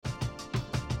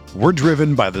We're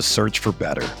driven by the search for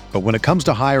better. But when it comes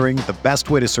to hiring, the best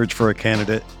way to search for a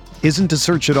candidate isn't to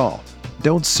search at all.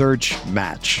 Don't search,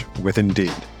 match with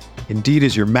Indeed. Indeed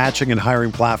is your matching and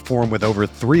hiring platform with over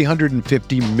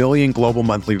 350 million global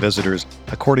monthly visitors,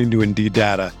 according to Indeed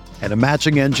data, and a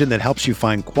matching engine that helps you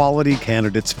find quality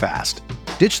candidates fast.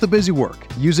 Ditch the busy work.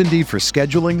 Use Indeed for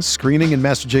scheduling, screening, and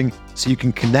messaging so you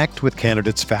can connect with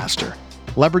candidates faster.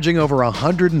 Leveraging over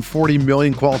 140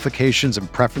 million qualifications and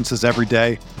preferences every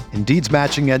day, Indeed's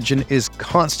matching engine is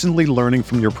constantly learning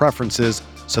from your preferences,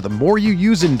 so the more you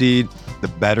use Indeed, the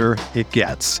better it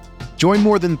gets. Join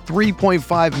more than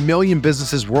 3.5 million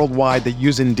businesses worldwide that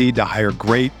use Indeed to hire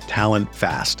great talent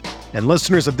fast. And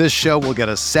listeners of this show will get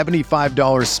a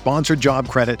 $75 sponsored job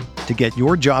credit to get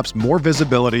your jobs more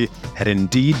visibility at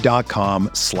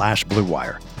Indeed.com/Blue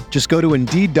Wire. Just go to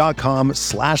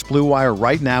Indeed.com/Blue Wire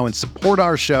right now and support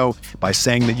our show by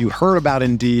saying that you heard about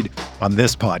Indeed on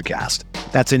this podcast.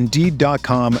 That's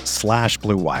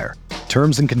Indeed.com/Blue Wire.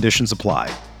 Terms and conditions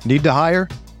apply. Need to hire?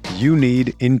 You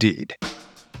need Indeed.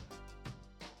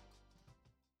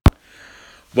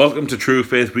 Welcome to True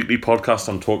Faith Weekly Podcast.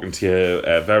 I'm talking to you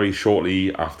very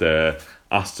shortly after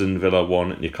Aston Villa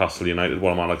won at Newcastle United.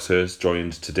 Well, I'm Alex Hurst,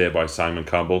 joined today by Simon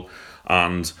Campbell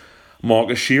and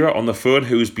Marcus Shearer on the phone,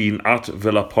 who's been at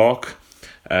Villa Park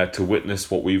to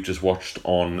witness what we've just watched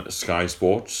on Sky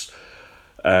Sports.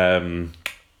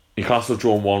 Newcastle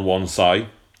drawn 1-1. Si,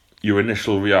 your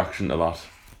initial reaction to that?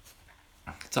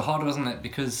 It's a hard one, isn't it?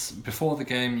 Because before the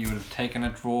game, you would have taken a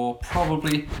draw,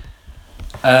 probably.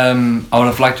 I would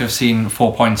have liked to have seen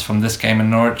 4 points from this game in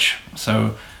Norwich,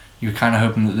 so you were kind of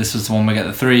hoping that this was the one we get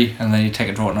the 3 and then you take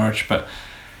a draw at Norwich, but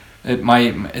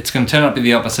it's going to turn out to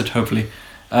be the opposite, hopefully.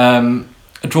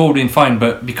 A draw would have been fine,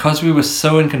 but because we were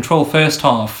so in control first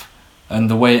half and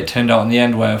the way it turned out in the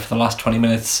end, where for the last 20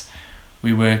 minutes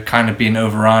we were kind of being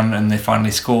overrun and they finally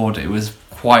scored, it was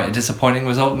quite a disappointing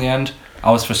result in the end.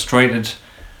 I was frustrated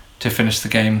to finish the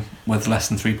game with less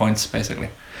than 3 points, basically.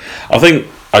 I think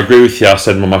I agree with you. I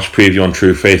said in my match preview on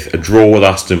True Faith, a draw with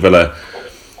Aston Villa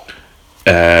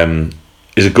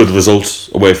is a good result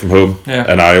away from home. Yeah.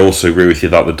 And I also agree with you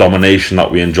that the domination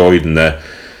that we enjoyed and the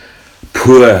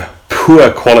poor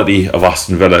quality of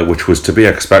Aston Villa, which was to be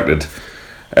expected,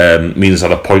 means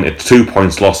that 2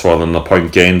 points lost rather than a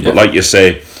point gained. But like you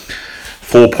say,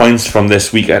 4 points from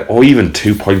this week, or even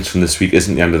 2 points from this week,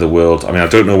 isn't the end of the world. I mean, I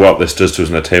don't know what this does to us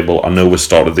in the table. I know we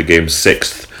started the game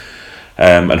 6th.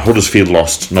 And Huddersfield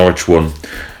lost, Norwich won.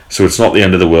 So it's not the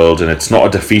end of the world, and it's not a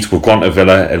defeat. We've gone to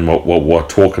Villa, and we're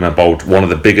talking about one of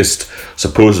the biggest,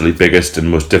 supposedly biggest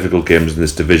and most difficult games in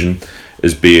this division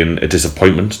as being a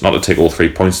disappointment, not to take all 3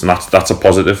 points, and that's a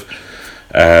positive.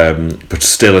 But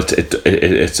still,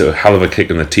 it's a hell of a kick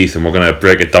in the teeth, and we're going to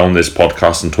break it down this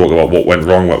podcast and talk about what went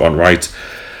wrong, what went right,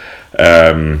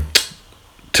 to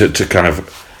kind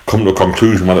of come to a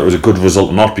conclusion whether it was a good result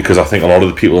or not, because I think a lot of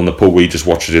the people in the pub, we just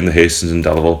watched it in the Hastings and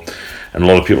Delaval, and a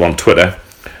lot of people on Twitter,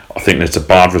 I think it's a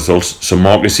bad result. So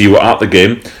Marcus, you were at the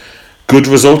game. Good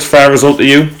result, fair result to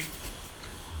you? Fair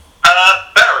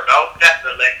result,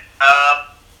 definitely.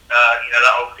 That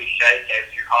old cliche, game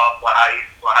through half, what have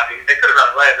you. They could have run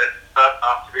away with it first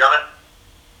half, to be honest.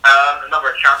 A number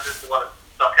of chances, the one that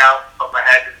stuck out off my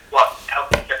head is what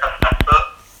helped me get up that foot.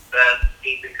 Then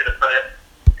Ethan could have put it,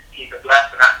 keep it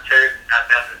left, and that's 2, and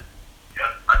then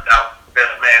I doubt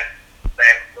Villa may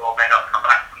not come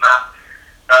back from that.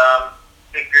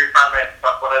 Big Drew fan may have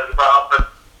stuck one over the bar,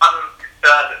 but I'm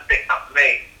concerned that sticks up for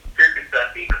me. Two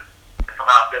concerns even to come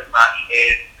out of this match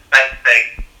is the same thing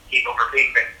keep on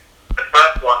repeating. The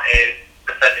first one is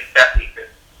defending set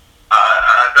pieces.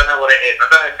 I don't know what it is. I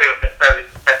don't know if it was necessarily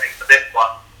defending for this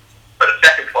one, but the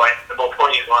second point, the more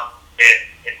poignant one, is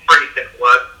in 3 simple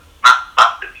words: Matt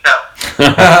slapped himself.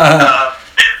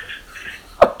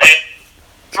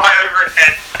 It's right over his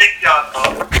head, 6 yards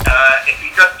off. If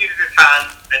he just uses his hand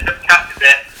and just catches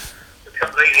it, to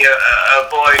completely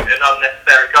avoid an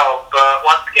unnecessary goal. But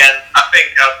once again, I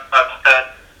think I've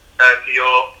turned to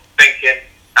your thinking,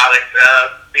 Alex.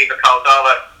 Viva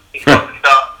Caldara. He's got to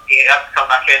start. He has to come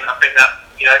back in. I think that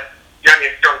you're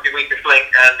only as strong as your weakest link,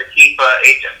 and the keeper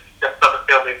just doesn't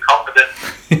feel very confident.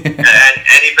 And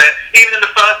even in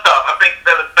the first half, I think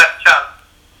there was the best chance,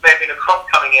 maybe a cross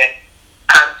coming in,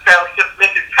 and Chelsea just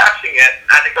misses catching it,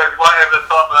 and it goes right over the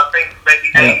top. And I think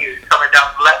maybe AU is coming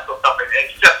down to the left or something.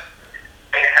 It's just,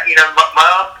 my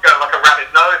arms going like a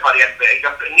rabbit's nose by the end of it.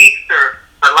 It needs to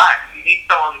relax. You need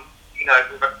someone,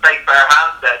 with a safe pair of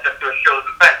hands there just to assure the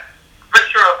defence. Pretty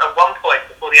sure at one point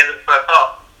before the end of the first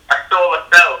half, I saw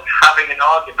Lascelles having an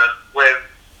argument with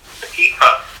the keeper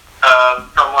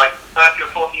from like 30 or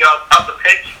 40 yards up the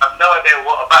pitch. I've no idea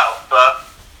what about, but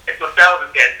Cisco Styles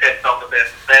is getting pissed off of this,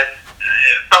 then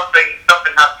something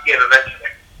has to give eventually.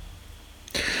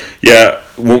 Yeah,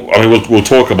 we'll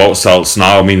talk about Celts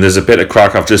now. I mean, there's a bit of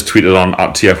crack. I've just tweeted on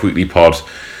at TF Weekly Pod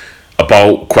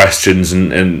about questions,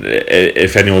 and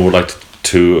if anyone would like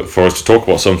for us to talk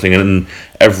about something, and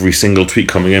every single tweet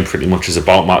coming in pretty much is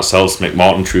about Matt Celts, Mick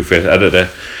Martin, True Faith editor,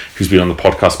 who's been on the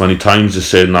podcast many times,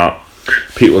 just saying that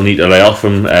people need to lay off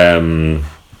him.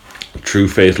 True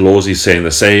Faith Lawsy's saying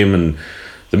the same, and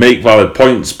they make valid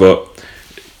points, but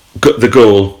the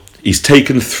goal, he's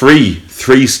taken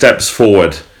three steps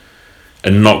forward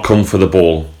and not come for the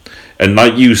ball. And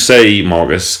like you say,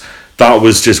 Marcus, that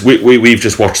was just we've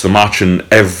just watched the match, and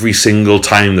every single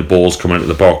time the ball's coming into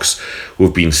the box,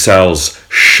 we've been Cells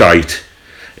shite.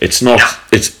 It's not.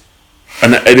 It's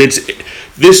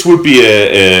this would be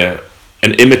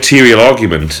an immaterial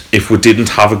argument if we didn't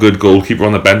have a good goalkeeper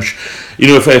on the bench. You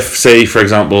know, if say for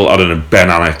example, I don't know, Ben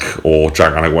Anik or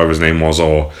Jack Anik, whatever his name was,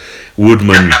 or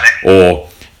Woodman, or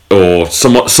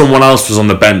someone else was on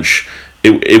the bench.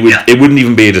 It wouldn't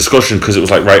even be a discussion, because it was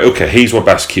like, right, okay, he's our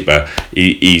best keeper.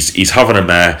 He's having him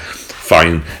there,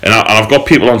 fine. And I've got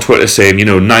people on Twitter saying,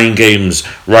 9 games,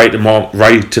 writing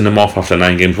him off after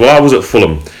 9 games. Well, I was at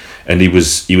Fulham, and he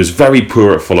was very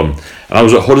poor at Fulham, and I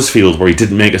was at Huddersfield where he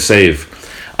didn't make a save,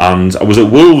 and I was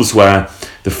at Wolves where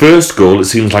the first goal, it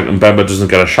seems like Mbemba doesn't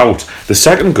get a shout. The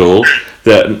second goal,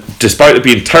 that despite it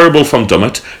being terrible from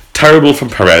Dummett, terrible from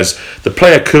Perez, the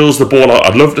player curls the ball out.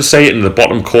 I'd love to say it in the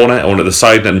bottom corner or at the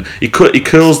side, and he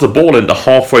curls the ball into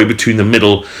halfway between the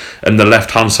middle and the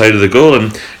left hand side of the goal.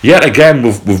 And yet again,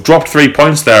 we've dropped 3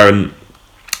 points there. And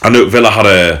I know Villa had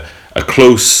a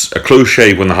close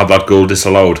shave when they had that goal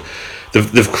disallowed.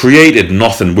 They've created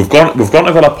nothing. We've gone to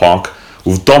Villa Park.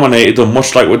 We've dominated them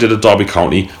much like we did at Derby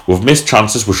County. We've missed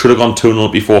chances. We should have gone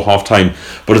 2-0 before half time,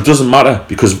 but it doesn't matter,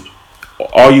 because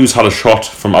RU's had a shot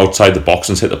from outside the box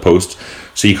and hit the post,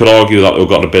 so you could argue that they've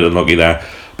got a bit unlucky there.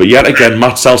 But yet again,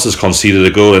 Matt Celts has conceded a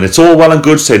goal, and it's all well and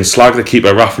good saying slag the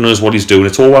keeper, Rafa knows what he's doing.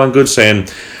 It's all well and good saying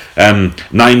 9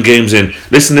 games in.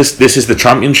 Listen, this is the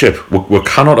Championship. We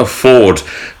cannot afford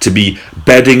to be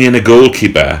bedding in a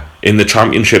goalkeeper in the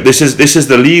Championship. This is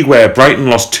the league where Brighton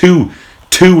lost two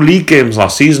league games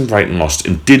last season. Brighton lost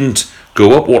and didn't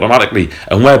go up automatically,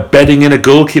 and we're bedding in a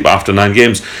goalkeeper after 9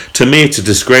 games. To me, it's a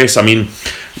disgrace. I mean,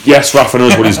 yes, Rafa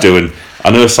knows what he's doing.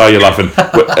 I know, Si, you're laughing,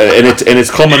 and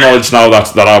it's common knowledge now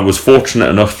that I was fortunate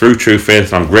enough through True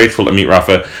Faith, and I'm grateful to meet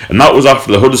Rafa. And that was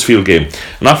after the Huddersfield game.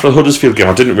 And after the Huddersfield game,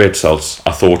 I didn't rate Celts.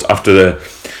 I thought after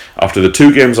the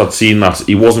 2 games I'd seen that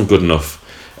he wasn't good enough,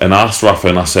 and I asked Rafa,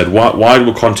 and I said, why do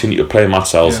we continue to play Matt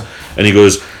Celts? Yeah. And he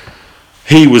goes,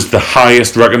 he was the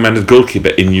highest recommended goalkeeper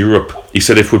in Europe. He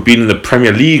said if we'd been in the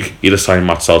Premier League, he'd have signed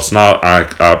Matt Celts. Now,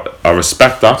 I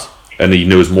respect that, and he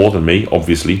knows more than me,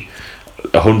 obviously,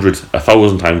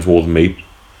 1,000 times more than me.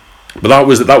 But that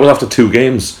was after 2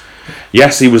 games.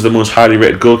 Yes, he was the most highly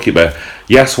rated goalkeeper.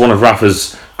 Yes, one of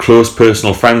Rafa's close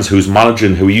personal friends who's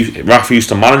managing, Rafa used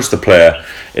to manage the player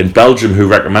in Belgium, who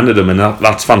recommended him, and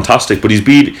that's fantastic. But he's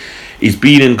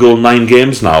been in goal 9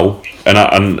 games now.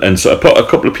 And so a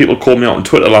couple of people called me out on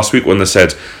Twitter last week when they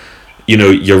said,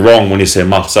 you're wrong when you say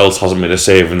Matt Celts hasn't made a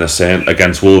save, and they're saying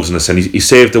against Wolves, and they're saying he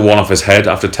saved the one off his head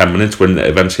after 10 minutes when it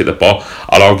eventually hit the bar.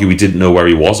 I'll argue he didn't know where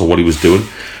he was or what he was doing,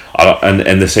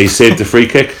 and they say he saved the free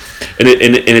kick, and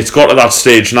it's got to that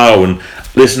stage now. And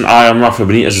listen, I am Rafa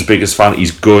Benitez's biggest fan.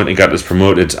 He's going to get us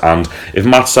promoted, and if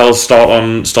Matt Celts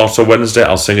starts on Wednesday,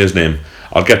 I'll sing his name.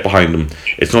 I'll get behind him.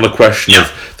 It's not a question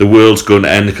of the world's going to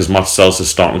end because Matt Celts is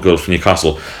starting goals for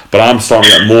Newcastle. But I'm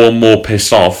starting to get more and more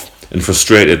pissed off and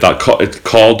frustrated that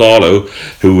Carl Darlow,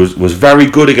 who was very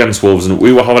good against Wolves, and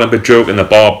we were having a bit joke in the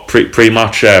bar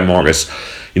pre-match, Marcus.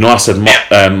 I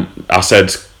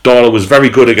said Darlow was very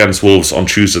good against Wolves on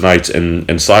Tuesday night,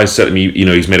 and Si said to me,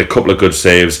 he's made a couple of good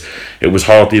saves. It was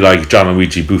hardly like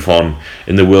Gianluigi Buffon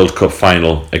in the World Cup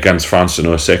final against France in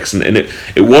 2006, and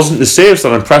it wasn't the saves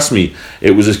that impressed me.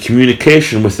 It was his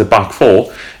communication with the back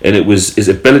four, and it was his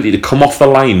ability to come off the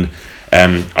line,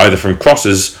 either from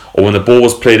crosses or when the ball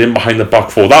was played in behind the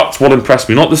back four. That's what impressed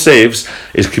me, not the saves.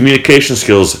 His communication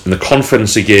skills and the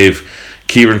confidence he gave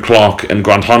Kieran Clark and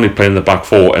Grant Hanley playing the back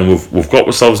four, and we've got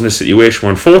ourselves in a situation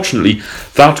where unfortunately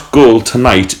that goal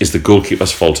tonight is the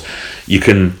goalkeeper's fault. You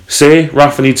can say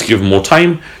Rafa needs to give him more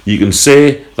time, you can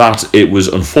say that it was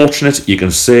unfortunate, you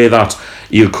can say that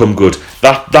he'll come good.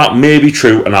 That may be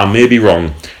true and I may be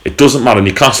wrong. It doesn't matter.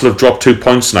 Newcastle have dropped 2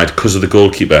 points tonight because of the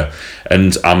goalkeeper,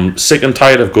 and I'm sick and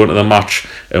tired of going to the match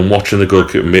and watching the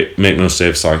goalkeeper make no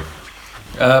save. Sorry.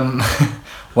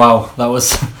 Wow, that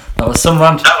was some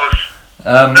rant.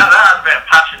 That had a bit of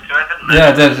passion to it, didn't it? Yeah,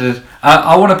 it did.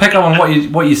 I want to pick up on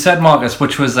what you said, Marcus,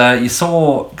 which was you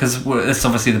saw, because it's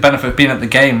obviously the benefit of being at the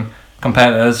game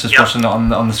compared to us just watching it on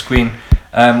the screen,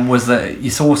 was that you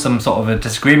saw some sort of a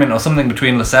disagreement or something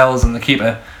between Lascelles and the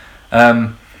keeper.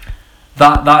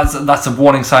 That's a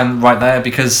warning sign right there,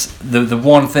 because the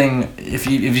one thing, if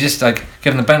you just like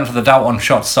give them the benefit of the doubt on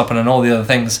shot stopping and all the other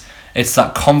things, it's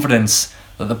that confidence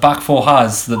that the back four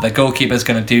has that their goalkeeper is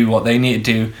going to do what they need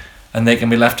to do, and they can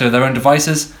be left to their own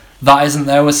devices. That isn't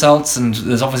there with Celts, and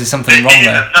there's obviously something wrong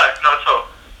there. No, not at all.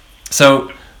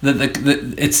 So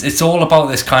it's all about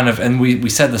this kind of, and we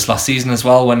said this last season as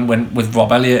well when with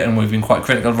Rob Elliott, and we've been quite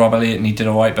critical of Rob Elliott, and he did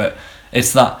alright, but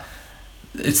it's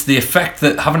the effect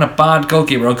that having a bad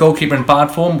goalkeeper, or a goalkeeper in bad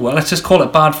form, well, let's just call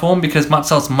it bad form, because Matt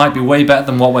Celts might be way better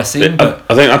than what we're seeing. But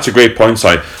I think that's a great point,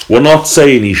 Si. We're not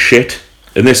saying he's shit,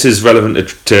 and this is relevant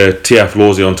to TF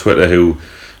Lawsy on Twitter, who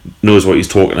knows what he's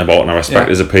talking about, and I respect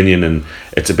his opinion, and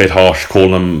it's a bit harsh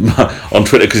calling him on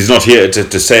Twitter because he's not here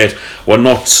to say it. We're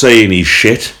not saying he's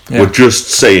shit. We're just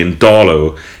saying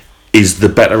Darlow is the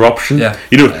better option.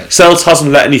 Celts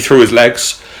hasn't let any through his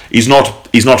legs. He's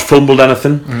not fumbled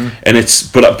anything, and it's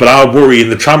but I worry in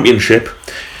the Championship.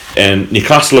 And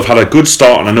Newcastle have had a good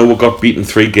start, and I know we got beaten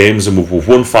 3 games, and we've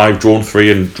won 5, drawn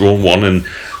 3, and drawn 1. And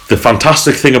the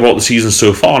fantastic thing about the season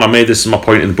so far, and I made this my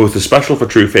point in both the special for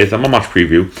True Faith and my match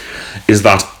preview, is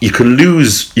that you can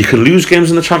lose games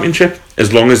in the Championship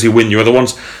as long as you win your other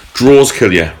ones. Draws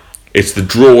kill you. It's the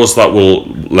draws that will,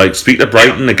 like, speak to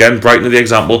Brighton again. Brighton are the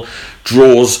example.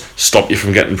 Draws stop you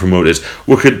from getting promoted.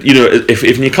 We could,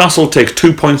 if Newcastle takes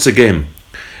 2 points a game.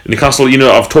 Newcastle,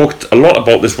 I've talked a lot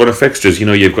about this run of fixtures.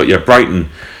 You've got your Brighton,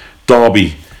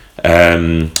 Derby,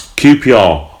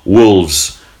 QPR,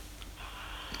 Wolves,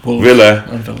 Villa,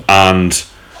 and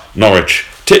Norwich.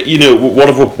 What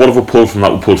have we pulled from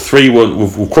that? We pulled 3.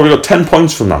 We've probably got 10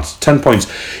 points from that. 10 points.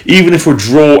 Even if we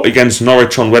draw against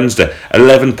Norwich on Wednesday,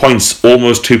 11 points,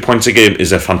 almost 2 points a game,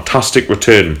 is a fantastic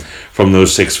return from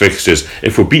those 6 fixtures.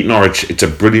 If we beat Norwich, it's a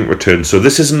brilliant return. So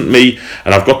this isn't me,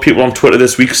 and I've got people on Twitter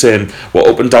this week saying we're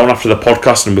up and down after the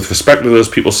podcast, and with respect to those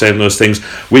people saying those things,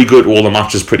 we go to all the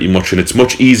matches pretty much, and it's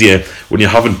much easier when you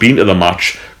haven't been to the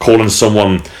match calling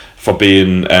someone for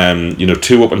being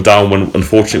too up and down when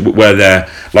unfortunately we're there,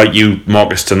 like you,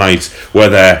 Marcus, tonight,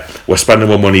 we're spending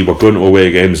more money, we're going to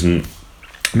away games, and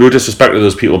no disrespect to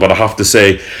those people, but I have to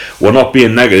say we're not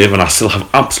being negative, and I still have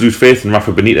absolute faith in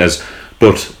Rafa Benitez.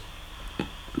 But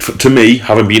to me,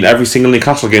 having been every single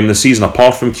Newcastle game this season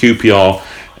apart from QPR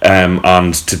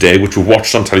and today, which we've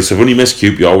watched on telly, so we've only missed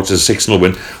QPR, which is a 6-0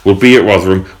 win, we'll be at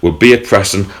Rotherham, we'll be at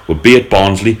Preston, we'll be at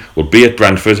Barnsley, we'll be at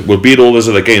Brentford, we'll be at all those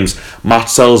other games. Matt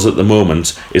Sells at the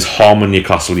moment is harming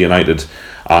Newcastle United,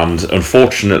 and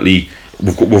unfortunately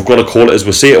we've got to call it as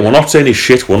we see it. And we're not saying he's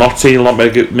shit, we're not saying he'll not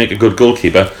make a good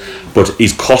goalkeeper, but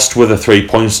he's cost with the 3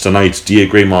 points tonight. Do you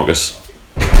agree, Marcus?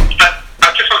 I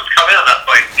just want to come in on that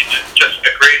point, just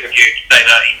agree with you, saying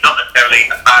that he's not necessarily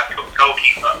a bad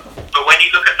goalkeeper. But when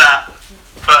you look at that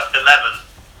first 11,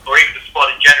 or even the squad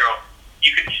in general,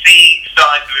 you can see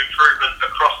signs of improvement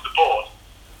across the board.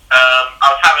 I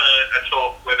was having a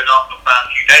talk with an Arsenal fan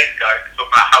a few days ago to talk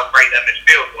about how great their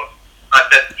midfield was. I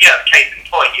said, case in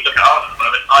point, you look at Arsenal at the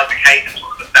moment, Isaac Hayes is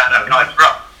one of the standout guys for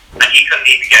us, and he couldn't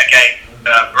even get a game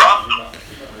for Arsenal.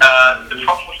 The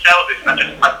problem with Cells is I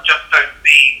just don't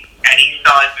see any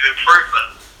signs of improvement,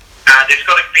 and it's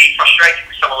got to be frustrating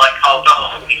for someone like Carl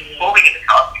Donald. He's performing in the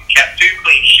cup, he's kept 2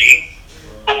 clean sheets,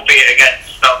 albeit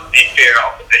against some inferior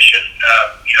opposition,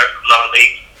 from lower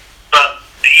leagues. But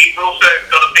you've also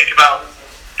got to think about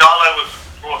Darlow was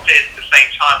brought in at the same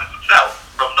time as himself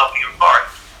from Nottingham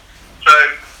Forest. So,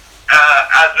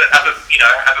 as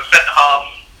a centre half,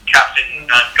 captain,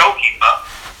 and goalkeeper,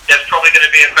 there's probably going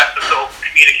to be a better sort of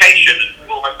communication and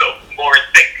almost sort of more in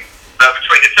sync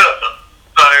between the two of them.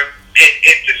 So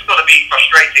it's just got to be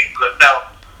frustrating for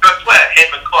themselves. I swear, him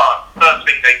and Clark, first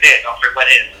thing they did after it went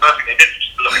in, was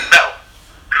just to look at Cells,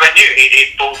 because I knew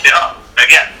he'd balled it up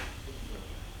again.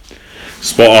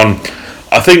 Spot on.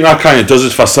 I think that kind of does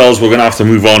it for Cells. We're going to have to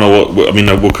move on.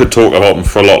 We could talk about him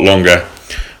for a lot longer,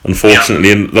 unfortunately.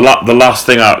 Yeah. And the last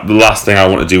thing I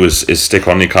want to do is stick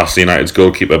on Newcastle United's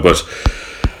goalkeeper. But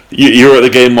you're at the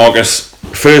game, Marcus.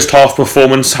 First half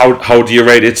performance. How do you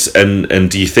rate it? And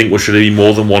do you think we should be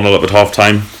more than 1-0 at half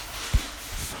time?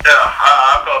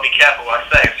 I've got to be careful what I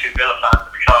say. If 2 Villa fans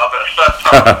in the car, but first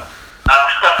half,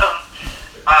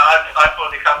 I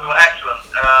thought Newcastle were excellent.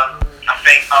 I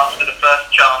think after the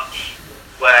first chance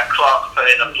where Clark put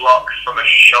in a block from a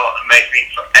shot and made me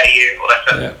from AU, or left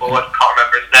centre forward, can't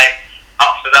remember his name.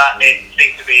 After that, it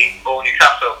seemed to be all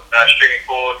Newcastle, streaming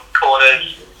forward,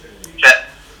 corners, set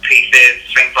pieces,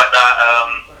 things like that.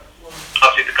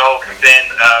 obviously the goal comes in.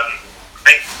 I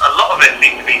think a lot of it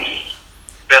seems to be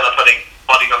Villa putting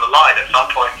bodies on the line at some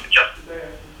point and just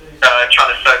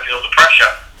trying to soak in all the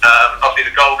pressure. Obviously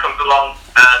the goal comes along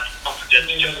and confidence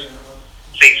just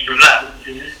seeps from there.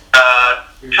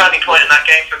 Turning point in that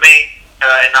game for me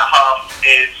in that half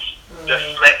is the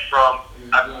slip from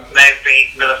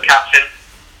maybe Villa's captain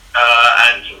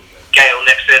and Gale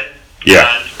Nixon. Yeah.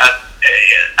 And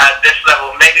at this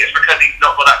level, maybe it's because he's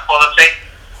not got that quality,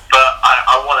 but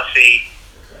I want to see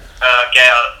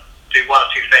Gale do one or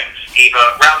two things, either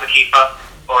round the keeper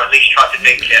or at least try to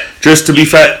dink it. Just to be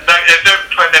fair, there's no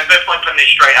point putting it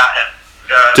straight at him.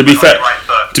 to be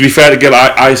fair to Gil,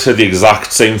 I said the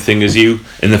exact same thing as you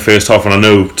in the first half, and I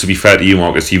know, to be fair to you,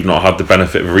 Marcus, you've not had the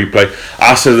benefit of a replay.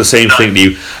 I said the same thing to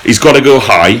you. He's got to go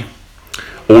high,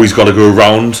 or he's got to go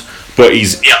round. But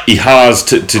he has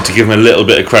to give him a little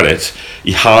bit of credit.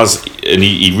 He has, and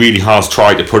he really has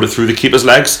tried to put it through the keeper's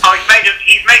legs. Oh, he's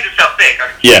made himself big.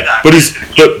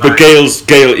 But Gale,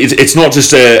 it's not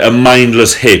just a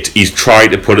mindless hit. He's tried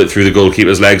to put it through the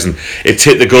goalkeeper's legs, and it's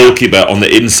hit the goalkeeper on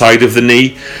the inside of the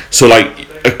knee. So like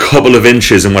a couple of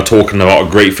inches, and we're talking about a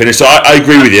great finish. So I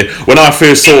agree with you. When I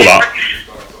first saw that,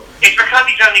 it's because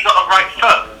he's only got a right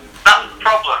foot. That's the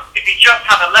problem. If he just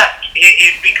had a left,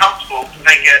 he'd be comfortable to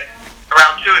take it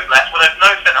around to his left when there's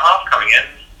no centre half coming in,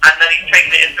 and then he's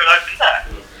taking it into an open net.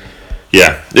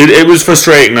 yeah, it was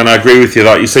frustrating, and I agree with you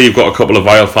that you say you've got a couple of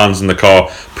Vile fans in the car,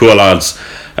 poor lads.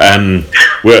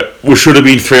 We should have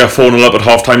been 3 or 4-0 up at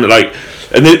half time. Like,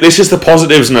 and this is the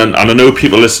positives, and I know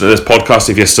people listen to this podcast.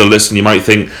 If you're still listening, you might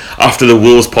think after the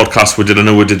Wolves podcast we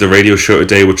did the radio show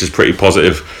today, which is pretty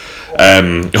positive.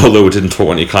 Although we didn't talk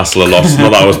about Newcastle a lot,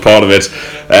 not that was part of it.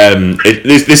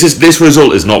 This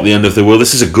result is not the end of the world.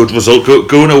 This is a good result.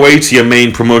 Going away to your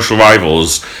main promotional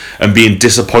rivals and being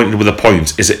disappointed with a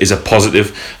point is a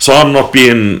positive. So I'm not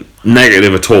being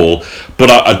negative at all, but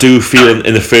I do feel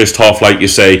in the first half, like you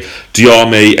say,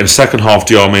 Diarmé, and second half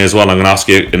Diarmé as well. I'm going to ask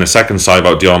you in a second side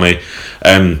about Diarmé.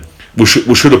 We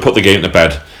should have put the game to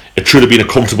bed. It should have been a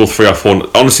comfortable 3 or 4.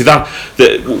 Honestly,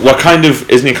 we're kind of,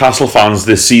 as Newcastle fans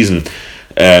this season,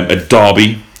 at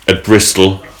Derby, at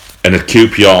Bristol, and at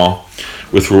QPR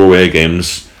with away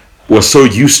games, we're so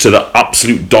used to the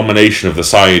absolute domination of the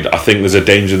side. I think there's a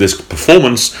danger this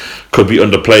performance could be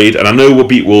underplayed. And I know we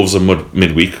beat Wolves in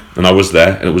midweek, and I was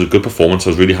there, and it was a good performance.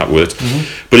 I was really happy with it.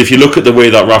 Mm-hmm. But if you look at the way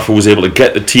that Rafa was able to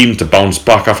get the team to bounce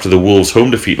back after the Wolves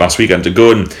home defeat last weekend, to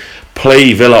go and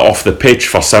play Villa off the pitch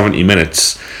for 70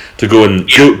 minutes, to go and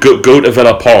go to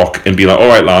Villa Park and be like, all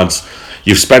right, lads,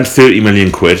 you've spent 30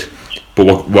 million quid,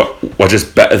 but we're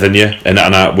just better than you.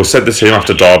 And we said the same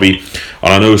after Derby,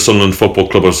 and I know Sunderland Football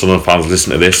Club and Sunderland fans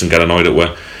listen to this and get annoyed at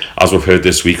us, as we've heard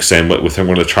this week, saying we think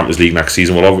we're in the Champions League next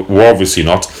season. We're obviously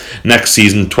not. Next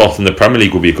season, 12th in the Premier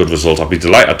League would be a good result. I'd be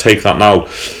delighted. I'd take that now.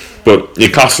 But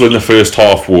Newcastle in the first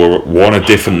half were on a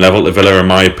different level to Villa, in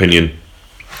my opinion.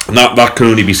 And that can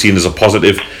only be seen as a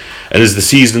positive. And as the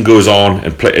season goes on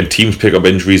and teams pick up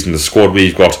injuries, and the squad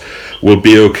we've got will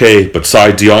be okay, but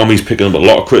side Diarmy's picking up a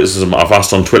lot of criticism. I've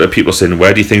asked on Twitter, people saying,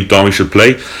 where do you think Diarmy should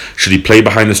play? Should he play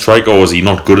behind the striker, or is he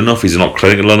not good enough? Is he not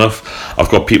clinical enough? I've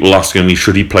got people asking me,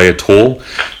 should he play at all?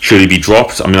 Should he be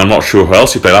dropped? I mean, I'm not sure who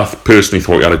else he played. I personally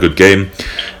thought he had a good game.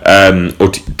 Or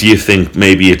do you think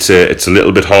maybe it's a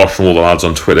little bit harsh from all the lads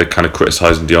on Twitter kind of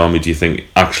criticising Diarmy? Do you think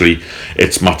actually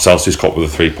it's Matt Sells who's caught with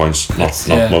the 3 points, not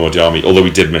Momo Diarmy, although we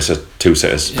did miss 2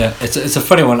 sitters? Yeah, it's a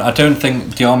funny one. I don't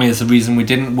think Diarmy is the reason we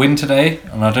didn't win today,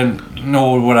 and I don't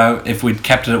know if we'd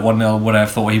kept it at 1-0 would I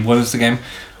have thought he was the game.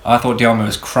 I thought Diarmy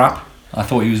was crap. I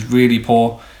thought he was really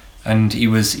poor, and he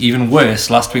was even worse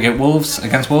last week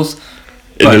against Wolves.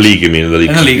 In the league, you mean? In the league.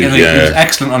 He was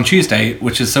excellent on Tuesday,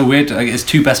 which is so weird. Like, his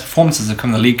 2 best performances have come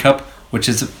in the League Cup, which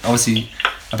is obviously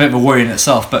a bit of a worry in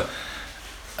itself. But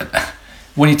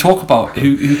when you talk about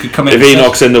who could come in... If he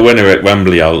knocks in the winner at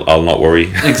Wembley, I'll not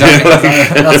worry. Exactly.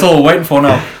 That's all we're waiting for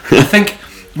now. I think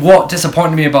what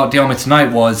disappointed me about Diarmy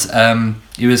tonight was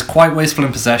he was quite wasteful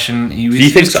in possession. Do you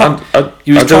think so?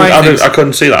 I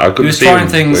couldn't see that. He was trying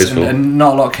things and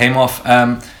not a lot came off.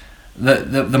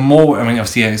 The more, I mean,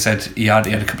 obviously, he said he had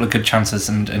a couple of good chances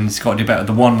and he's got to do better.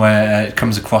 The one where it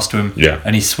comes across to him,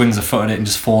 and he swings a foot at it and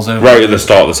just falls over. Right at the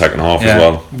start of the second half as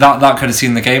well. That could have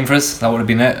seen the game for us. That would have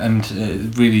been it,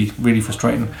 and really, really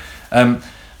frustrating.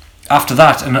 After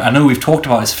that, and I know we've talked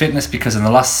about his fitness because in the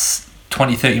last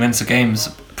 20-30 minutes of games,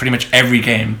 pretty much every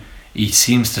game, he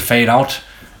seems to fade out.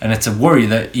 And it's a worry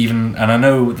that and I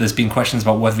know there's been questions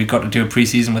about whether we've got to do a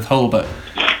pre-season with Hull, but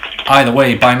either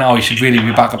way, by now he should really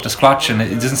be back up to scratch, and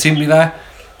it doesn't seem to be there.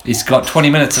 He's got 20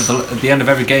 minutes at the end of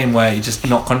every game where he's just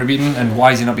not contributing, and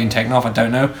why is he not being taken off? I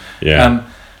don't know. Yeah.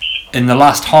 in the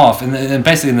last half, and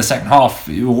basically in the second half,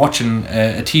 you were watching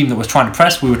a team that was trying to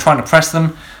press. We were trying to press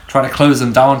them, trying to close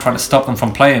them down, trying to stop them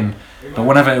from playing. But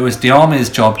whenever it was Diarme's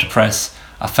job to press,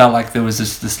 I felt like there was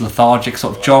this lethargic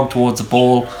sort of jog towards the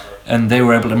ball, and they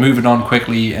were able to move it on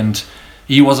quickly, and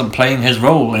he wasn't playing his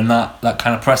role in that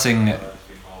kind of pressing,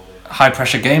 high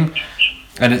pressure game.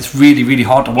 And it's really, really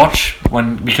hard to watch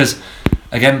because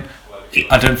again,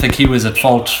 I don't think he was at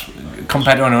fault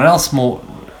compared to anyone else. More,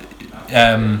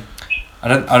 I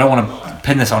don't want to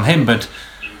pin this on him, but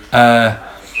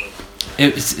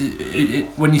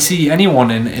when you see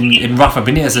anyone in Rafa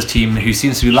Benitez's team who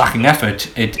seems to be lacking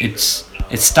effort, it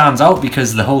stands out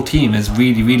because the whole team is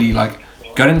really, really like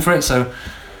gunning for it. So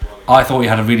I thought he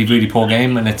had a really, really poor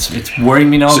game, and it's worrying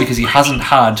me now because he hasn't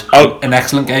had an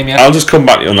excellent game yet. I'll just come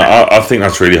back on that. I think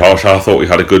that's really harsh. I thought he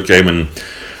had a good game, and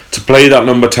to play that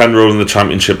number 10 role in the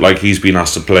Championship like he's been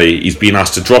asked to play, he's been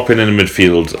asked to drop in the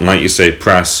midfield and, like you say,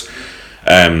 press.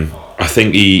 I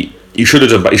think he should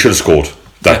have done, but he should have scored.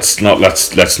 Let's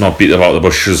not beat about the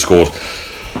bush. He should have scored.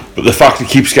 But the fact he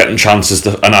keeps getting chances,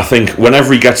 and I think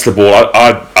whenever he gets the ball,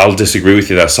 I'll disagree with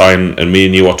you there, Simon, and me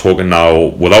and you are talking now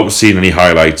without seeing any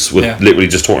highlights, literally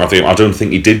just talking about the game. I don't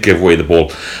think he did give away the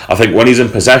ball. I think when he's in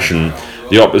possession,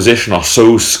 the opposition are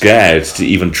so scared to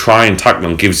even try and tackle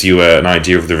him. Gives you an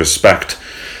idea of the respect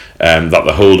that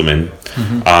they hold him in.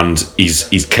 Mm-hmm.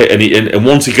 And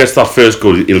once he gets that first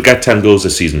goal, he'll get 10 goals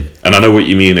this season. And I know what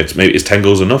you mean. Is 10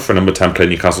 goals enough for number 10 playing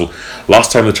Newcastle?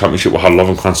 Last time in the Championship we had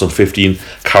Lovenkrands on 15,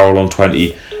 Carroll on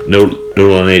 20, Noel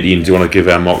on 18. Do you want to give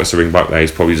Marcus a ring back there?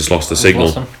 He's probably just lost the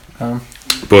signal.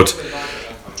 But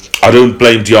I don't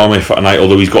blame Diarme for tonight,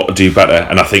 although he's got to do better.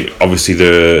 And I think obviously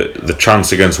the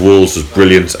chance against Wolves was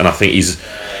brilliant, and I think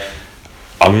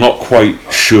I'm not quite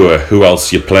sure who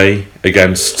else you play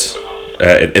against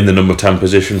in the number 10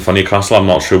 position for Newcastle. I'm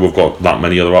not sure we've got that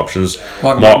many other options.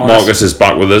 Marcus is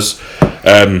back with us.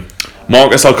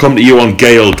 Marcus, I'll come to you on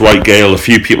Gale, Dwight Gale. A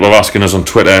few people are asking us on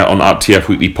Twitter on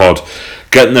 @TFWeeklyPod.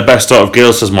 Getting the best out of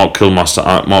Gale, says Mark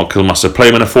Killmaster. Play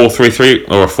him in a 4-3-3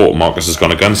 or a 4. Marcus has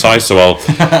gone a gun size, so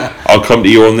I'll come to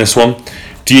you on this one.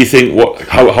 Do you think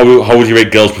how would you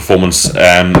rate Gale's performance?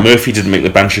 Murphy didn't make the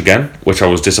bench again, which I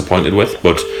was disappointed with,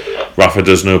 but Rafa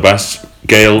does know best.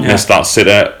 Gale missed that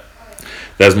sitter.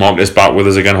 There's Marcus back with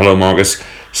us again. Hello, Marcus.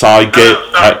 Hi, Gale.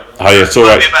 Hi, it's all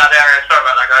right.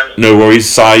 No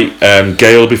worries,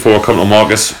 Gale. Before I come to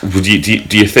Marcus, do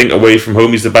you think away from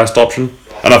home he's the best option?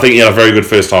 And I think he had a very good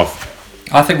first half.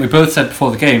 I think we both said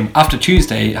before the game, after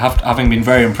Tuesday, having been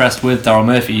very impressed with Daryl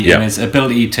Murphy and his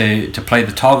ability to play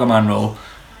the target man role,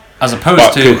 as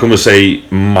opposed to... People say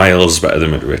miles better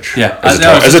than Mitrovic. Yeah, as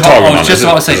a target man. I was just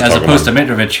about to say, as opposed to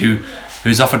Mitrovic,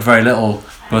 who's offered very little,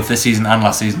 both this season and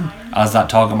last season, as that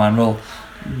target man role.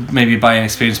 Maybe by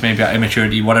inexperience, maybe by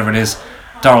immaturity, whatever it is.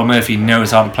 Daryl Murphy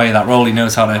knows how to play that role. He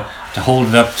knows how to hold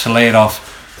it up, to lay it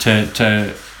off,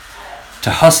 to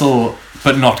hustle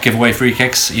but not give away free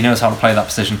kicks. He knows how to play that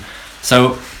position.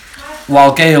 So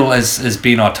while Gale has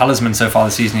been our talisman so far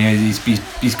this season,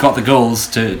 he's got the goals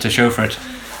to show for it.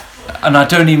 And I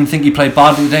don't even think he played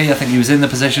badly today. I think he was in the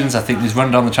positions. I think he's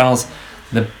run down the channels.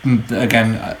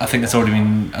 Again, I think it's already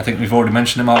been. I think we've already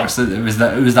mentioned it, Marcus. That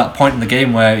it was that point in the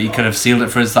game where he could have sealed it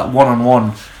for us. That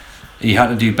 1-on-1, he had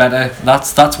to do better.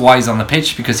 That's why he's on the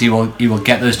pitch, because he will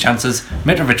get those chances.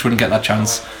 Mitrovic wouldn't get that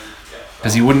chance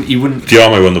because he wouldn't.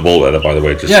 Diarme won the ball better, by the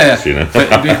way. You know.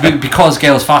 but because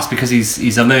Gale's fast, because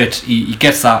he's alert, he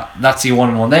gets that. That's your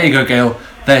 1-on-1. There you go, Gale.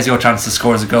 There's your chance to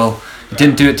score as a goal. He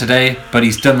didn't do it today, but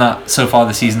he's done that so far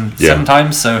this season 7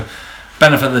 times. So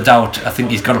benefit of the doubt. I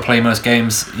think he's got to play most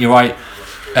games. You're right.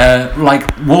 Like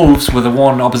Wolves were the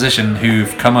one opposition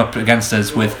who've come up against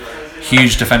us with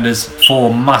huge defenders,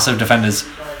 4 massive defenders.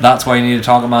 That's why you need a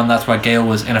target man. That's why Gale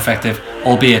was ineffective,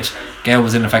 albeit Gale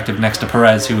was ineffective next to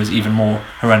Perez, who was even more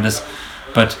horrendous.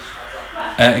 But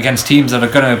against teams that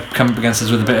are going to come up against us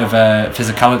with a bit of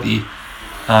physicality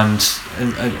and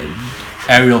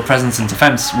aerial presence and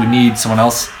defence, we need someone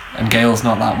else, and Gale's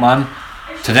not that man.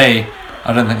 Today,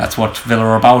 I don't think that's what Villa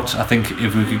are about. I think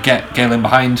if we could get Gale in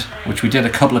behind, which we did a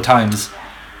couple of times,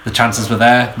 the chances were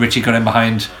there. Richie got in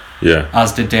behind,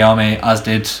 as did Diarme, as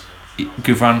did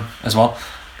Gouffran as well.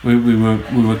 We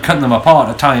were cutting them apart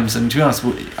at times, and to be honest,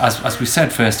 as we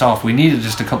said first half, we needed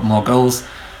just a couple more goals,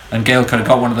 and Gale could have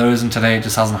got one of those, and today it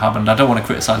just hasn't happened. I don't want to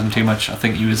criticise him too much. I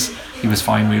think he was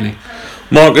fine, really.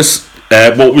 Marcus,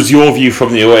 what was your view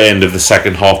from the away end of the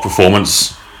second half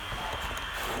performance?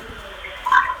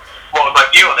 What was my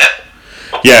view on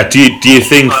it? Yeah, do you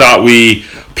think that we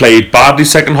played badly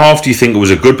second half? Do you think it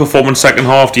was a good performance second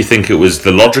half? Do you think it was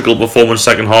the logical performance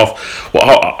second half?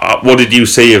 What did you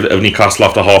say of Newcastle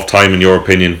after half time, in your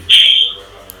opinion?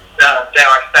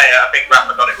 say I think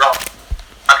Rafa got it wrong.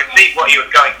 I could see what he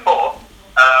was going for,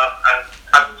 and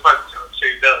having spoken to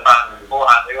Villa fans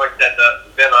beforehand, they always said that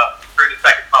Villa, through the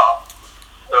second half,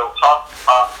 will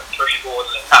pass and push forward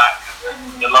and attack,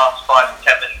 and the last 5 to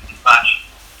 10 minutes of the match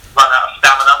run out of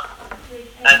stamina,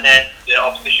 and then the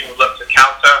opposition would look to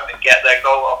counter and get their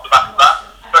goal off the back of that.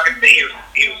 So I could see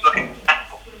he was looking to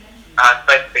tackle and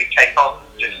basically take on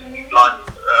just blind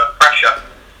pressure.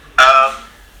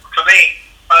 For me,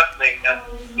 personally,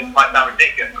 this might sound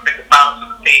ridiculous, I think the balance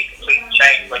of the team completely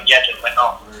changed when Yedlin went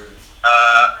off.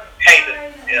 Hayden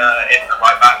is the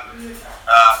right back.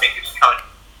 I think it's coming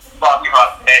far too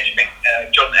hard to pitch. I think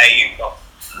Jordan Ayew got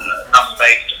enough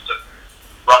space just to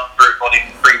run through bodies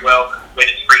of free will,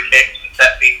 winning free kicks and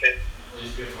set pieces.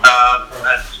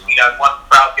 And, you know, once the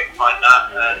crowd get behind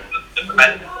that, the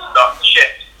momentum will start to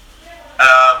shift.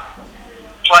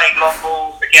 Playing long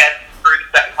balls again through the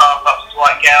second half up to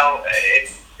Dwight Gale,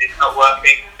 it's not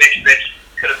working. Mitrovic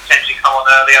could have potentially come on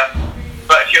earlier.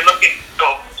 But if you're looking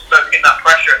sort of soaking that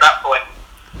pressure at that point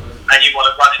and you want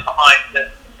to run it behind, then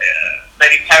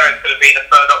maybe Perez could have been a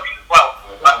third option as well.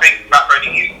 I think Rafa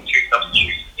only used 2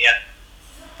 substitutes in the end.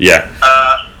 Yeah.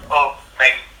 Or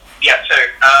maybe, yeah, 2.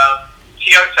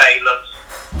 Tiote looks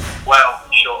well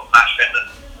short of match fitness.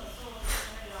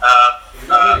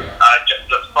 Just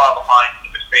looks far behind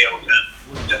in the midfield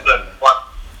and just looks once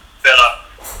Villa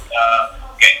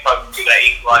getting close to their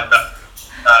equaliser,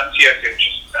 Tiote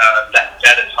just left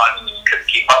dead at times and just couldn't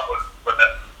keep up with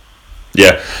it.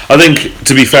 Yeah, I think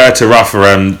to be fair to Rafa,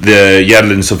 the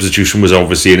Yedlin substitution was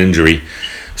obviously an injury,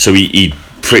 so he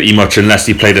pretty much, unless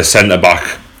he played a centre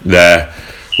back there,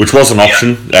 which was an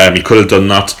option, he could have done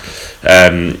that.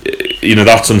 You know,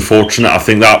 that's unfortunate. I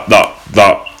think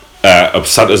that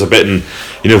upset us a bit, and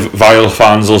you know, Vile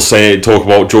fans will talk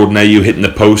about Jordan Ayew hitting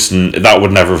the post, and that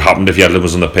would never have happened if Yedlin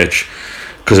was on the pitch,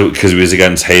 because he was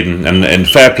against Hayden, and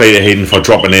fair play to Hayden for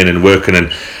dropping in and working.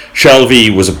 And Shelvey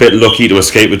was a bit lucky to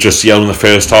escape with just yelling in the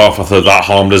first half. I thought that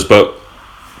harmed us, but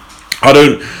I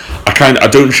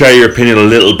don't share your opinion a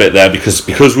little bit there,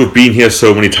 because we've been here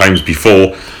so many times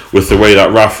before with the way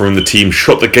that Rafa and the team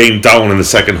shut the game down in the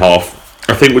second half.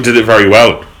 I think we did it very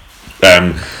well.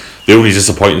 The only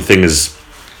disappointing thing is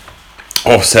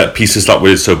offset pieces that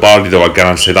we did so badly, though. Again,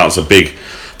 I'd say that's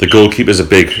the goalkeeper's a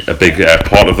big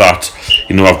part of that.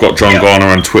 You know, I've got John Garner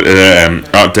on Twitter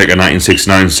at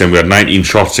Decker1969 saying we had 19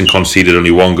 shots and conceded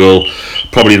only 1 goal.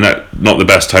 Probably not the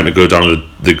best time to go down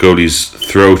the goalie's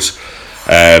throat.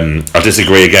 I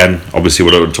disagree again. Obviously,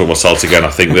 we're not talking about Celtic again.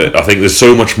 I think there's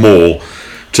so much more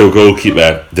to a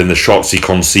goalkeeper than the shots he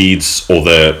concedes or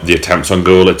the attempts on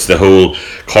goal. It's the whole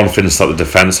confidence that the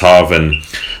defence have and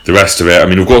the rest of it. I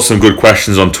mean, we've got some good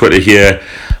questions on Twitter here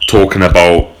talking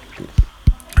about,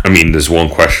 I mean, there's one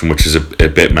question which is a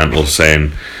bit mental,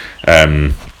 saying,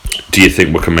 do you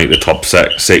think we can make the top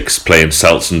 6 playing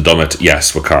Celts and Dummett?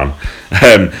 Yes, we can.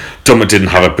 Dummett didn't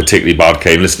have a particularly bad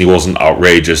game. Listen, he wasn't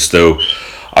outrageous, though.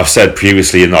 I've said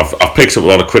previously, and I've picked up a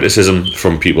lot of criticism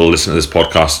from people listening to this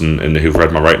podcast and who've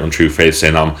read my writing on True Faith,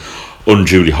 saying I'm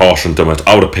unduly harsh on Dummett.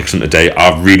 I would have picked him today.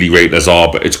 I really rate Lazar,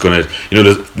 but it's gonna, you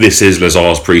know, this is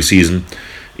Lazar's pre-season.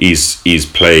 He's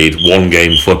played 1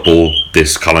 game football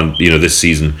this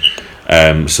season.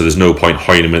 So there's no point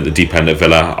hiring him at the deep end at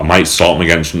Villa. I might start him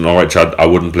against Norwich. I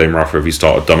wouldn't blame Rafa if he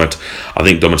started Dummett. I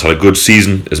think Dummett's had a good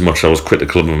season, as much as I was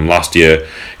critical of him last year.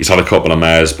 He's had a couple of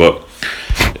mares, but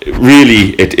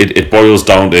really it boils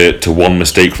down to one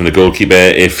mistake from the goalkeeper.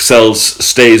 If Sells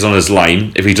stays on his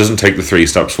line, if he doesn't take the 3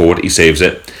 steps forward, he saves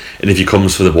it, and if he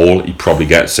comes for the ball, he probably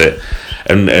gets it.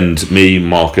 And me,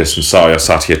 Marcus and Sai are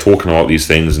sat here talking about these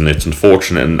things, and it's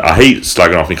unfortunate, and I hate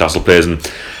slagging off Newcastle players. And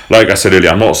like I said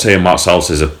earlier, I'm not saying Matt Sells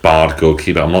is a bad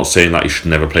goalkeeper. I'm not saying that he should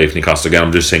never play for Newcastle again.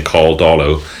 I'm just saying Carl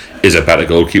Darlow is a better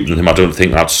goalkeeper than him. I don't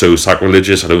think that's so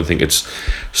sacrilegious. I don't think it's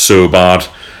so bad,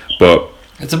 but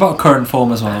it's about current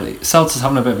form as well. Celts is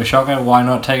having a bit of a shocker. Why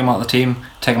not take him out of the team,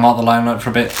 take him out of the limelight for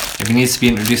a bit? If he needs to be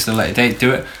introduced at a later date,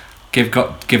 do it. Give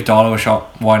Darlow a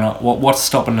shot. Why not? What's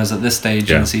stopping us at this stage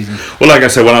in the season? Well, like I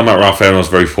said, when I met Raphael, I was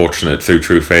very fortunate through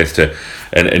True Faith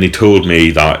and he told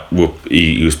me that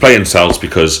he was playing Celts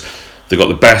because they got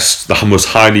the most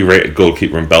highly rated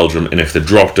goalkeeper in Belgium, and if they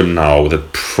dropped him now,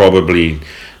 they'd probably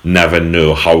never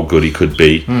know how good he could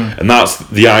be. And that's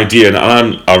the idea, and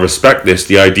I respect this.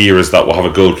 The idea is that we'll have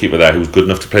a goalkeeper there who's good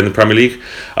enough to play in the Premier League,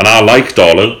 and I like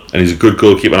Darlow, and he's a good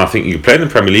goalkeeper, and I think he can play in the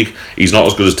Premier League. He's not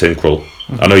as good as Tim Krul.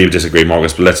 I know you disagree,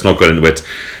 Marcus, but let's not go into it.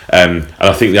 And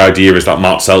I think the idea is that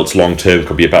Matt Selts long term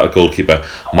could be a better goalkeeper.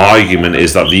 My argument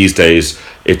is that these days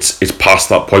it's past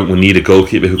that point. We need a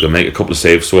goalkeeper who can make a couple of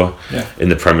saves in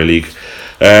the Premier League.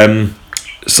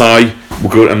 Si,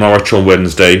 we'll go to Norwich on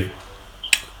Wednesday.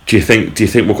 Do you think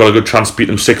we've got a good chance to beat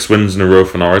them 6 wins in a row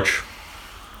for Norwich?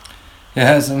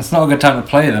 Yeah, it's not a good time to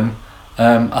play them.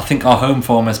 I think our home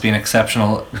form has been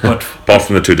exceptional, but apart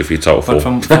from the 2 defeats out of 4.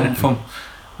 But from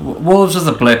Wolves was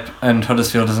a blip, and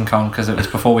Huddersfield doesn't count because it was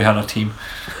before we had our team.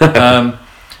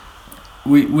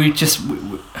 We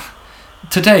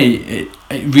today it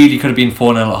really could have been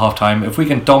 4-0 at half time. If we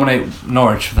can dominate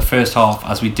Norwich for the first half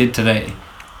as we did today,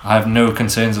 I have no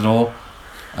concerns at all.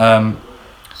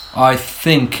 I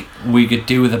think we could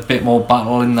do with a bit more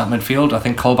battle in that midfield. I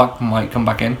think Colback might come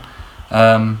back in.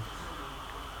 I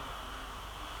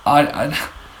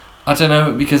don't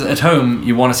know, because at home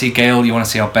you want to see Gale, you want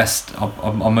to see our best,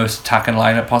 our most attacking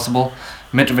lineup possible.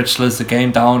 Mitrovic slows the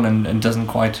game down and doesn't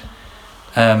quite,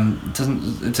 it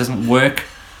doesn't work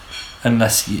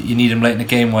unless you need him late in the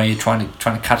game where you're trying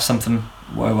to catch something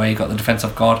where you got the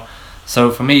defensive guard.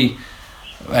 So for me,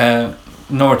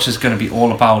 Norwich is going to be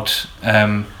all about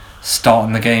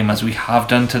starting the game as we have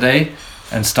done today,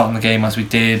 and starting the game as we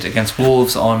did against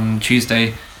Wolves on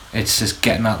Tuesday. It's just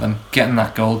getting at them, getting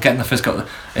that goal, getting the first goal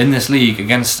in this league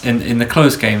against in the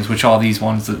close games, which are these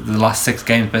ones, the last 6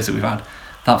 games basically we've had.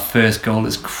 That first goal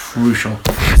is crucial.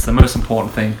 It's the most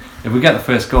important thing. If we get the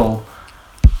first goal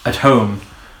at home,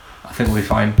 I think we'll be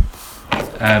fine.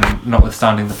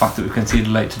 Notwithstanding the fact that we conceded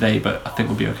late today, but I think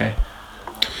we'll be okay.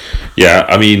 Yeah,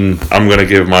 I mean, I'm going to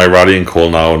give my rallying call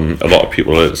now, and a lot of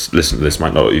people that listen to this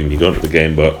might not even be going to the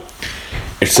game, but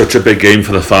it's such a big game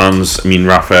for the fans. I mean,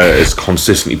 Rafa has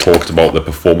consistently talked about the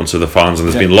performance of the fans, and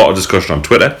there's been a lot of discussion on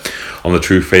Twitter, on the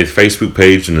True Faith Facebook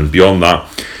page, and then beyond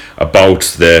that, about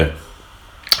the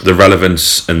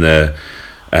relevance and the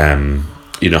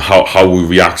how we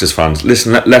react as fans.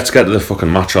 Listen, let's get to the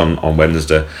fucking match on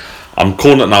Wednesday. I'm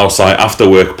calling it now, Si. After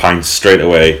work, pints straight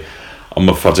away. I'm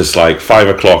up for just like 5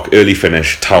 o'clock, early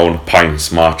finish, town,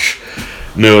 pints, match.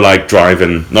 No, like,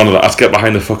 driving, none of that. Let's get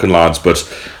behind the fucking lads, but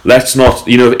let's not,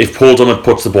 if Paul Dummett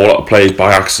puts the ball out of play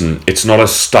by accident, it's not a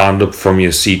stand up from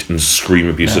your seat and scream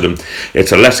abuse at him.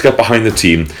 It's a let's get behind the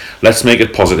team, let's make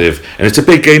it positive. And it's a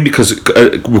big game because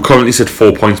we're currently sit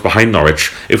 4 points behind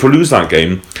Norwich. If we lose that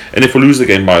game, and if we lose the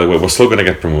game, by the way, we're still going to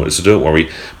get promoted, so don't worry.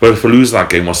 But if we lose that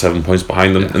game, we're 7 points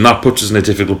behind them, and that puts us in a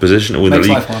difficult position to win the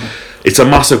league. It's a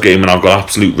massive game, and I've got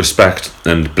absolute respect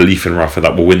and belief in Rafa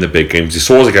that we'll win the big games. He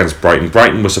saw us against Brighton.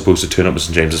 Brighton was supposed to turn up at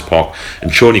St James's Park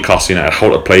and show Newcastle United how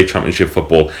to play Championship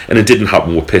football, and it didn't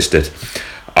happen. We pissed it.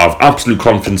 I have absolute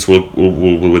confidence we'll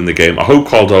win the game. I hope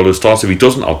Caldolo starts. If he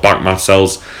doesn't, I'll back Matt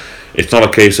Sells. It's not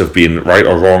a case of being right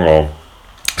or wrong or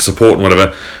supporting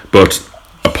whatever, but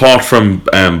apart from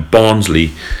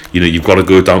Barnsley, you've got to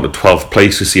go down to 12th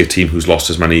place to see a team who's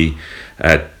lost as many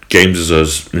games as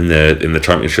us in the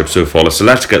Championship so far. So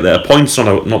let's get there. A point's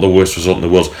not the worst result in the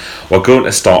world. We're going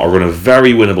to start a run of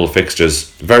very winnable fixtures,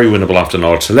 very winnable after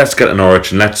Norwich. So let's get to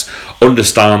Norwich and let's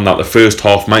understand that the first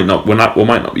half we might not be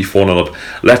 4-0 up.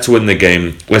 Let's win the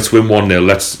game. Let's win 1-0.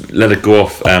 Let's let it go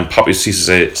off Papi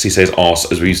Cissé's arse,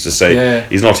 as we used to say. Yeah.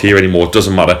 He's not here anymore. It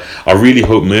doesn't matter. I really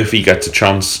hope Murphy gets a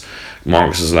chance.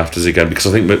 Marcus has left us again, because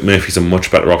I think Murphy's a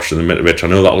much better option than Mitrovic. I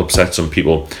know that'll upset some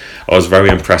people. I was very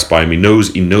impressed by him. He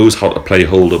knows how to play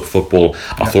hold up football.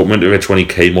 I thought Mitrovic, when he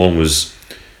came on, was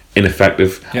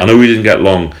ineffective. I know he didn't get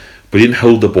long, but he didn't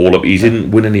hold the ball up. He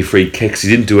didn't win any free kicks. He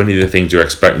didn't do any of the things you're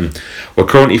expecting. We're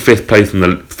currently fifth place in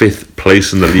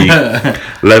the league,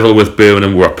 level with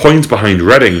Birmingham. We're a point behind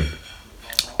Reading.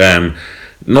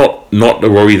 Not to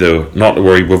worry though. Not to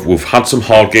worry. We've had some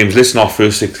hard games. Listen, our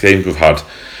first 6 games we've had.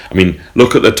 I mean,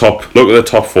 look at the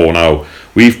top 4 now.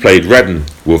 We've played Reading,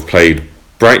 we've played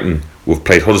Brighton, we've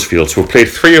played Huddersfield. So we've played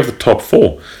 3 of the top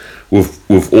 4.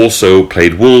 We've also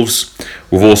played Wolves.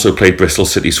 We've also played Bristol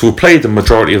City. So we've played the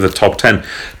majority of the top 10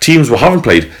 teams. We haven't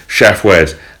played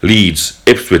Sheffield, Leeds,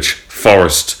 Ipswich,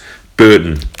 Forest,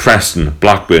 Burton, Preston,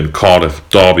 Blackburn, Cardiff,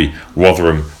 Derby,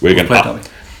 Rotherham, Wigan.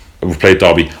 We've played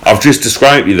Derby. I've just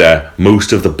described you there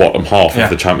most of the bottom half of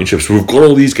the Championship. So we've got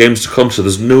all these games to come, so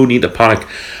there's no need to panic.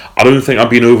 I don't think I'm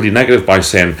being overly negative by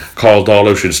saying Carl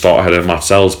Darlow should start ahead of Matt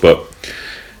Sells, but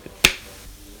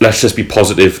let's just be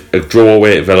positive. A draw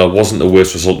away at Villa wasn't the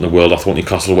worst result in the world. I thought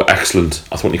Newcastle were excellent.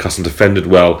 I thought Newcastle defended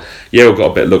well. Yeah, we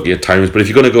got a bit lucky at times, but if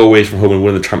you're going to go away from home and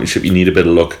win the Championship, you need a bit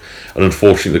of luck. And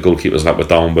unfortunately, the goalkeeper's let us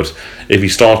down. But if he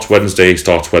starts Wednesday,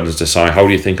 Si, how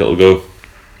do you think it'll go?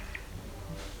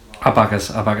 I back us.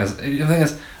 The thing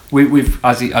is, we've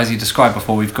as you described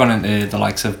before, we've gone into the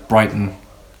likes of Brighton,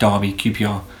 Derby,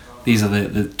 QPR. These are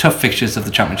the tough fixtures of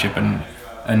the Championship,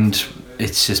 and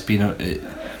it's just been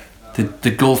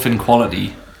the gulf in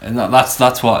quality, and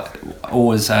that's what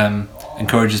always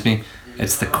encourages me.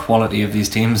 It's the quality of these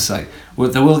teams. Like,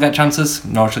 they will get chances.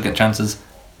 Norwich will get chances.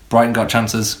 Brighton got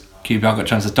chances. QPR got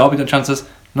chances. Derby got chances.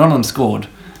 None of them scored.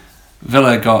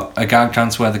 Villa got a gag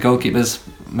chance where the goalkeepers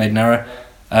made an error.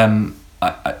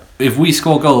 If we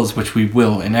score goals, which we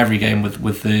will in every game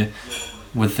with the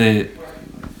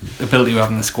ability we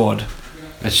have in the squad,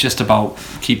 it's just about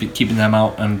keeping them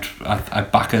out, and I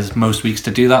back us most weeks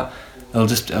to do that.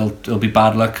 It'll be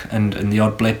bad luck and the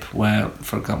odd blip where,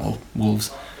 for example,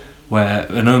 Wolves,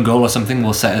 where an own goal or something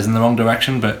will set us in the wrong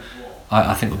direction, but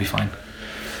I think we'll be fine.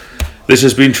 This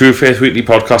has been True Faith Weekly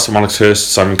Podcast. I'm Alex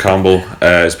Hurst. Simon Campbell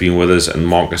has been with us, and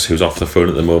Marcus, who's off the phone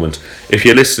at the moment. If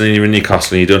you're listening, you're in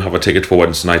Newcastle and you don't have a ticket for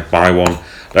Wednesday night, buy one.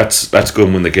 Let's go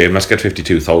and win the game. Let's get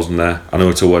 52,000 there. I know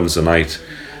it's a Wednesday night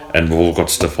and we've all got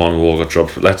stuff on, we've all got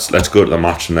jobs. Let's go to the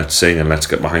match and let's sing and let's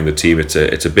get behind the team. It's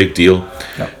a big deal.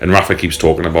 Yep. And Rafa keeps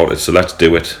talking about it, so let's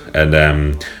do it. And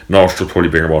Norwich will probably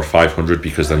bring about 500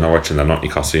 because they're Norwich and they're not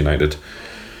Newcastle United.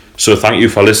 So thank you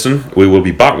for listening. We will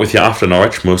be back with you after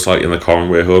Norwich, most likely in the car on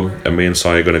the way home, and me and Si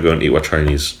are going to go and eat our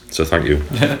Chinese. So thank you.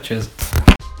 Yeah, cheers.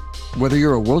 Whether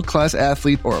you're a world-class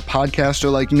athlete or a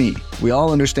podcaster like me, we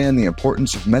all understand the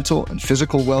importance of mental and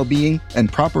physical well-being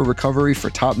and proper recovery for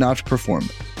top-notch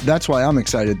performance. That's why I'm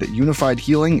excited that Unified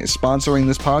Healing is sponsoring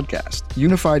this podcast.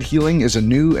 Unified Healing is a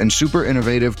new and super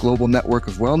innovative global network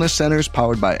of wellness centers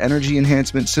powered by Energy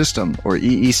Enhancement System, or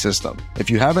EE System. If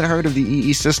you haven't heard of the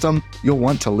EE System, you'll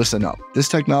want to listen up. This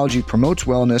technology promotes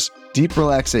wellness, deep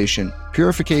relaxation,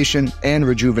 purification, and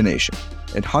rejuvenation.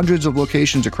 In hundreds of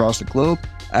locations across the globe,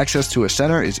 access to a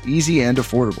center is easy and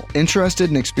affordable. Interested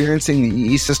in experiencing the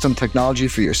EE System technology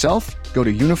for yourself? Go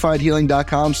to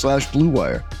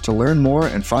unifiedhealing.com/bluewire to learn more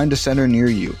and find a center near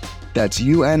you. That's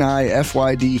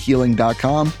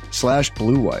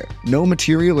unifydhealing.com/bluewire. No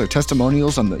material or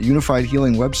testimonials on the Unified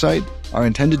Healing website are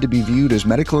intended to be viewed as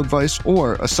medical advice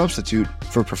or a substitute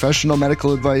for professional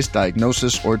medical advice,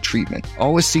 diagnosis, or treatment.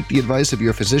 Always seek the advice of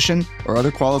your physician or other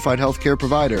qualified healthcare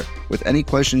provider with any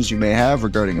questions you may have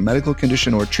regarding a medical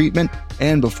condition or treatment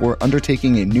and before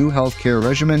undertaking a new healthcare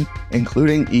regimen,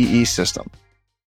 including EE System.